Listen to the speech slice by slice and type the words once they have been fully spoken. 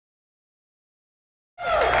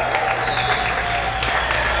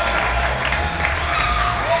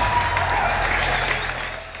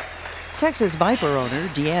Texas Viper owner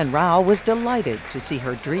D'Ann Rauh was delighted to see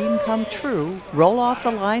her dream come true roll off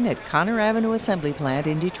the line at Conner Avenue Assembly Plant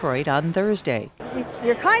in Detroit on Thursday.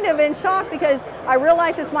 You're kind of in shock because I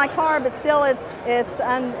realize it's my car, but still it's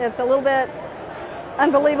a little bit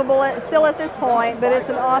unbelievable still at this point, but it's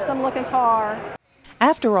an awesome looking car.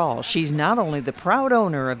 After all, she's not only the proud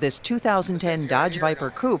owner of this 2010 Dodge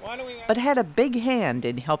Viper Coupe, but had a big hand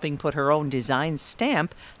in helping put her own design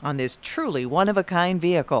stamp on this truly one-of-a-kind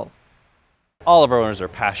vehicle. All of our owners are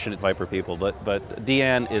passionate Viper people, but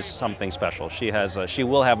D'Ann is something special. She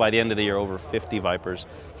will have by the end of the year over 50 Vipers.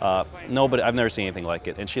 Nobody, I've never seen anything like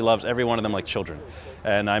it, and she loves every one of them like children.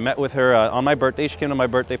 And I met with her on my birthday. She came to my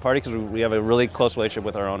birthday party because we have a really close relationship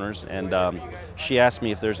with our owners, and she asked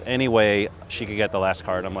me if there's any way she could get the last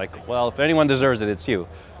car. And I'm like, well, if anyone deserves it, it's you.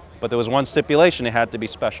 But there was one stipulation: it had to be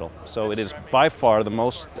special. So it is by far the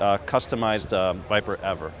most customized Viper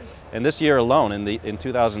ever. And this year alone, in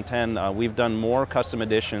 2010, we've done more custom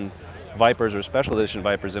edition Vipers or special edition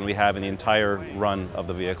Vipers than we have in the entire run of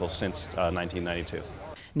the vehicle since 1992.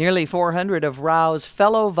 Nearly 400 of Rauh's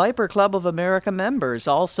fellow Viper Club of America members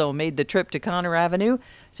also made the trip to Conner Avenue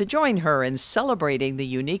to join her in celebrating the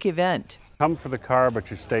unique event. Come for the car, but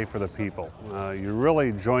you stay for the people. You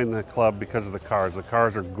really join the club because of the cars. The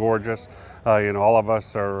cars are gorgeous. All of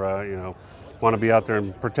us are, want to be out there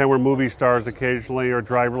and pretend we're movie stars occasionally, or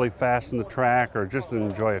drive really fast in the track, or just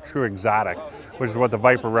enjoy a true exotic, which is what the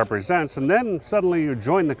Viper represents. And then suddenly you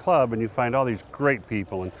join the club and you find all these great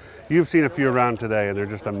people. And you've seen a few around today, and they're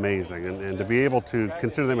just amazing. And to be able to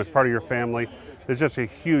consider them as part of your family is just a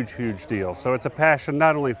huge, huge deal. So it's a passion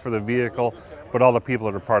not only for the vehicle, but all the people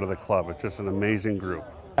that are part of the club. It's just an amazing group.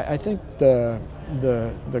 I think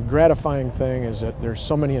the gratifying thing is that there's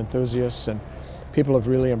so many enthusiasts, and people have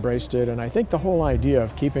really embraced it. And I think the whole idea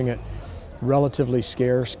of keeping it relatively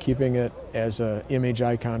scarce, keeping it as an image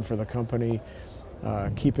icon for the company,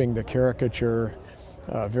 keeping the caricature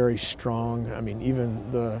very strong. I mean,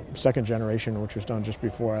 even the second generation, which was done just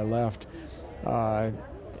before I left,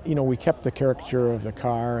 we kept the caricature of the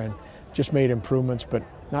car and just made improvements, but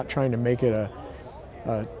not trying to make it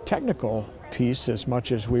a technical piece as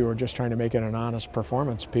much as we were just trying to make it an honest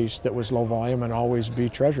performance piece that was low volume and always be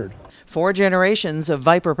treasured. 4 generations of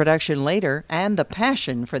Viper production later, and the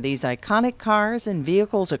passion for these iconic cars and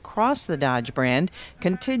vehicles across the Dodge brand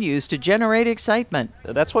continues to generate excitement.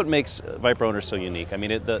 That's what makes Viper owners so unique. I mean,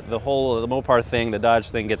 the Mopar thing, the Dodge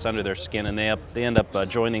thing gets under their skin, and they end up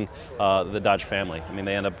joining the Dodge family. I mean,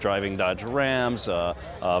 they end up driving Dodge Rams,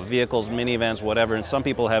 vehicles, minivans, whatever. And some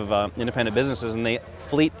people have independent businesses, and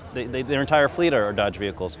their entire fleet are Dodge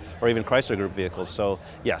vehicles, or even Chrysler Group vehicles. So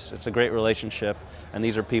yes, it's a great relationship, and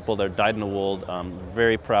these are people that are dyed in the wool,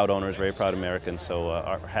 very proud owners, very proud Americans, so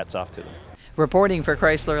our hats off to them. Reporting for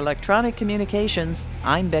Chrysler Electronic Communications,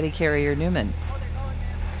 I'm Betty Carrier Newman.